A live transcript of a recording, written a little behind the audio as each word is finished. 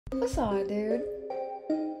What's up, dude?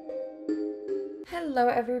 Hello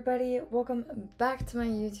everybody, welcome back to my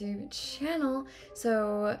YouTube channel.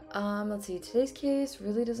 So, let's see, today's case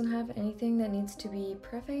really doesn't have anything that needs to be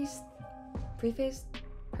prefaced?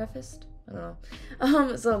 I don't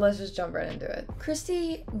know. So let's just jump right into it.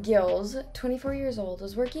 Christy Gills, 24 years old,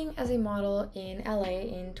 was working as a model in LA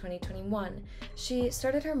in 2021. She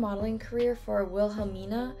started her modeling career for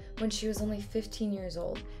Wilhelmina when she was only 15 years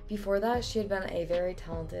old. Before that, she had been a very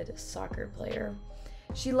talented soccer player.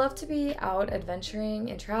 She loved to be out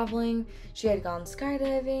adventuring and traveling. She had gone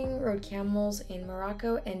skydiving, rode camels in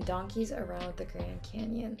Morocco, and donkeys around the Grand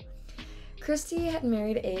Canyon. Christy had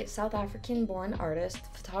married a South African-born artist,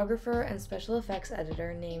 photographer, and special effects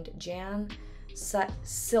editor named Jan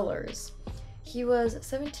Sillers. He was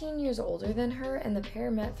 17 years older than her, and the pair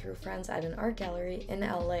met through friends at an art gallery in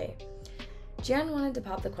LA. Jan wanted to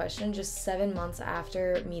pop the question just 7 months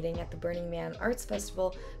after meeting at the Burning Man Arts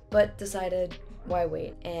Festival, but decided, why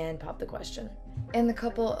wait, and pop the question. And the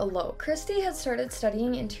couple eloped. Christy had started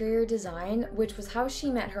studying interior design, which was how she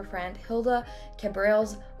met her friend Hilda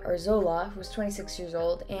Cabrales Arzola, who was 26 years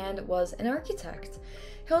old and was an architect.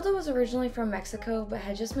 Hilda was originally from Mexico, but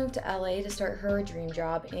had just moved to LA to start her dream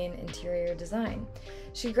job in interior design.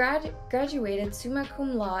 She graduated summa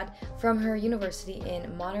cum laude from her university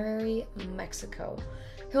in Monterrey, Mexico.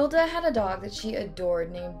 Hilda had a dog that she adored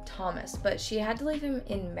named Thomas, but she had to leave him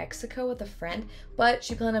in Mexico with a friend, but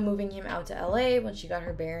she planned on moving him out to LA when she got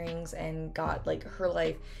her bearings and got her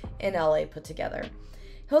life in LA put together.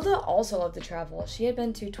 Hilda also loved to travel. She had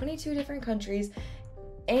been to 22 different countries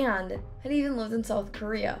and had even lived in South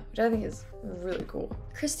Korea, which I think is really cool.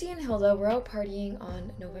 Christy and Hilda were out partying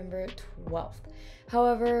on November 12th.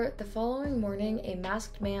 However, the following morning, a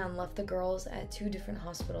masked man left the girls at two different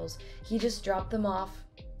hospitals. He just dropped them off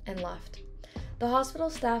and left. The hospital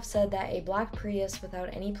staff said that a black Prius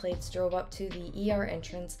without any plates drove up to the ER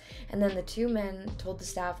entrance, and then the two men told the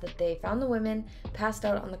staff that they found the women passed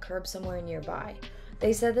out on the curb somewhere nearby.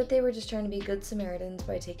 They said that they were just trying to be good Samaritans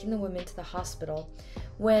by taking the women to the hospital.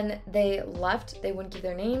 When they left, they wouldn't give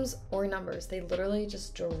their names or numbers. They literally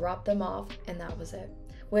just dropped them off, and that was it.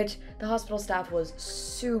 Which, the hospital staff was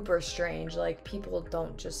super strange. People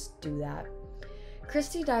don't just do that.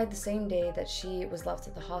 Christy died the same day that she was left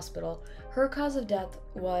at the hospital. Her cause of death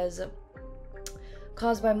was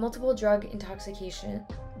caused by multiple drug intoxications,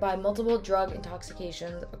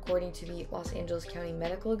 according to the Los Angeles County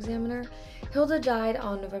Medical Examiner. Hilda died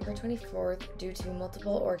on November 24th due to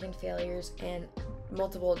multiple organ failures and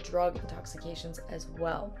multiple drug intoxications as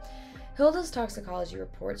well. Hilda's toxicology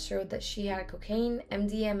reports showed that she had cocaine,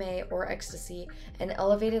 MDMA, or ecstasy, and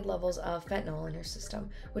elevated levels of fentanyl in her system,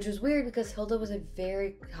 which was weird because Hilda was a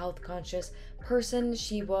very health-conscious person.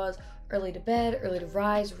 She was early to bed, early to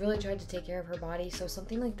rise, really tried to take care of her body, so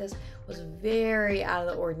something like this was very out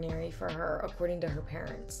of the ordinary for her, according to her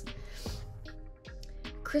parents.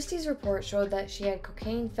 Christy's report showed that she had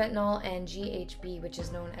cocaine, fentanyl, and GHB, which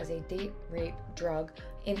is known as a date rape drug,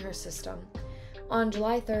 in her system. On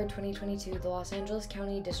July 3rd, 2022, the Los Angeles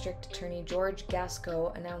County District Attorney George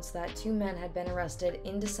Gasco announced that two men had been arrested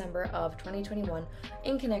in December of 2021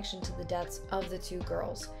 in connection to the deaths of the two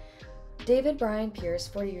girls. David Brian Pierce,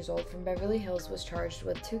 40 years old, from Beverly Hills, was charged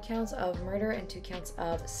with 2 counts of murder and 2 counts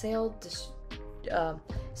of sale,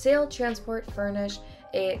 transport, furnish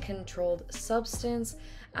a controlled substance.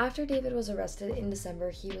 After David was arrested in December,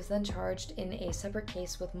 he was then charged in a separate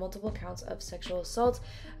case with multiple counts of sexual assault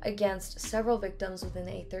against several victims within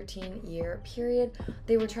a 13-year period.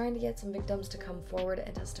 They were trying to get some victims to come forward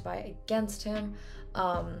and testify against him,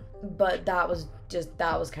 but that was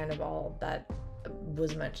kind of all that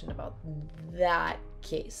was mentioned about that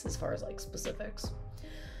case as far as specifics.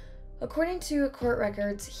 According to court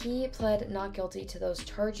records, he pled not guilty to those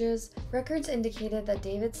charges. Records indicated that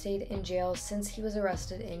David stayed in jail since he was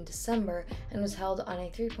arrested in December and was held on a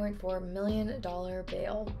 $3.4 million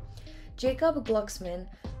bail. Jacob Glucksman,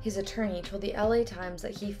 his attorney, told the LA Times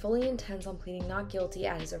that he fully intends on pleading not guilty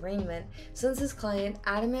at his arraignment since his client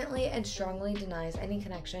adamantly and strongly denies any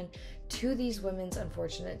connection to these women's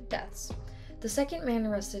unfortunate deaths. The second man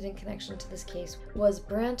arrested in connection to this case was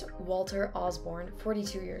Brant Walter Osborne,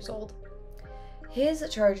 42 years old. His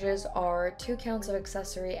charges are 2 counts of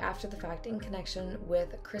accessory after the fact in connection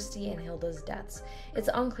with Christy and Hilda's deaths. It's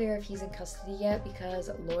unclear if he's in custody yet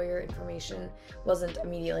because lawyer information wasn't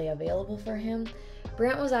immediately available for him.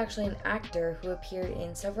 Brant was actually an actor who appeared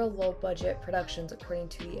in several low-budget productions, according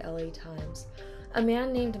to the LA Times. A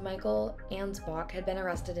man named Michael Ansbach had been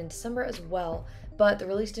arrested in December as well, but the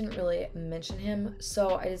release didn't really mention him,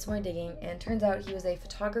 so I did some more digging, and it turns out he was a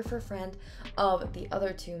photographer friend of the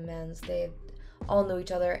other two men. They all knew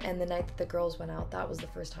each other, and the night that the girls went out, that was the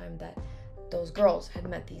first time that those girls had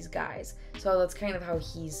met these guys. So that's kind of how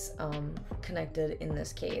he's connected in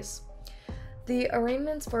this case. The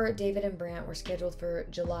arraignments for David and Brandt were scheduled for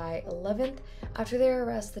July 11th. After their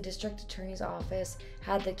arrest, the district attorney's office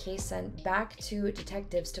had the case sent back to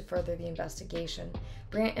detectives to further the investigation.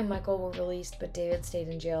 Brandt and Michael were released, but David stayed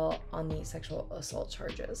in jail on the sexual assault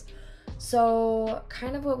charges. So,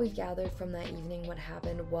 kind of what we've gathered from that evening, what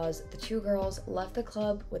happened was the two girls left the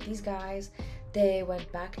club with these guys. They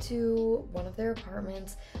went back to one of their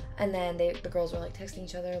apartments, and then the girls were like texting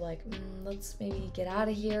each other like, let's maybe get out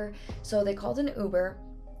of here. So they called an Uber,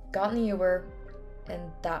 got in the Uber, and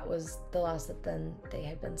that was the last that then they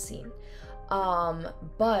had been seen.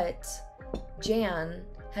 But Jan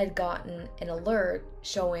had gotten an alert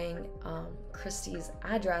showing Christy's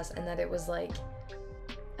address, and that it was like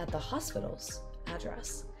at the hospital's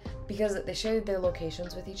address, because they shared their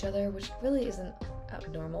locations with each other, which really isn't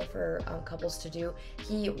abnormal for couples to do.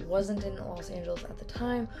 He wasn't in Los Angeles at the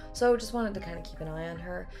time, so just wanted to kind of keep an eye on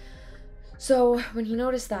her. So when he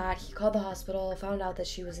noticed that, he called the hospital, found out that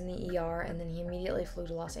she was in the ER, and then he immediately flew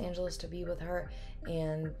to Los Angeles to be with her,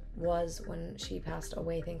 and was when she passed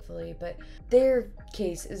away, thankfully. But their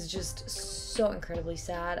case is just so incredibly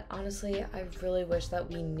sad. Honestly, I really wish that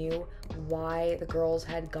we knew why the girls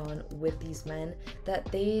had gone with these men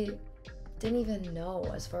that they didn't even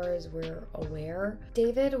know, as far as we're aware.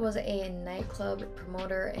 David was a nightclub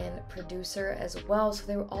promoter and producer as well, so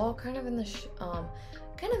they were all kind of in the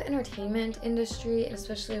kind of entertainment industry, and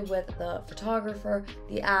especially with the photographer,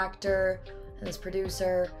 the actor, and this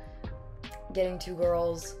producer getting two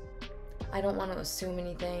girls. I don't want to assume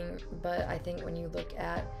anything, but I think when you look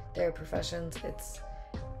at their professions, it's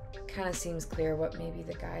kind of seems clear what maybe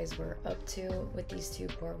the guys were up to with these two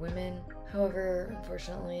poor women. However,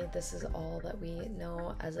 unfortunately, this is all that we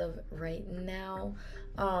know as of right now.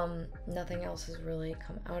 Nothing else has really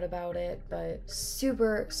come out about it, but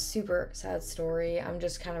super sad story. I'm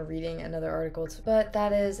just kind of reading another article, but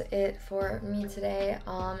that is it for me today.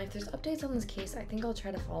 If there's updates on this case, I think I'll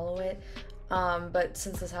try to follow it. But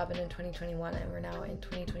since this happened in 2021 and we're now in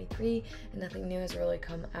 2023 and nothing new has really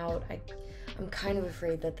come out, I'm kind of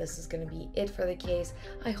afraid that this is going to be it for the case.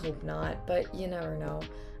 I hope not, but you never know.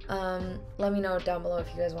 Let me know down below if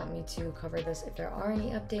you guys want me to cover this, if there are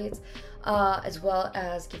any updates, as well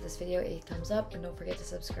as give this video a thumbs up, and don't forget to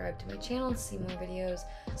subscribe to my channel to see more videos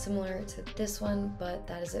similar to this one. But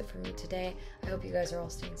that is it for me today. I hope you guys are all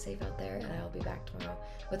staying safe out there, and I will be back tomorrow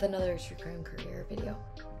with another true crime career video.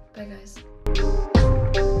 Bye guys.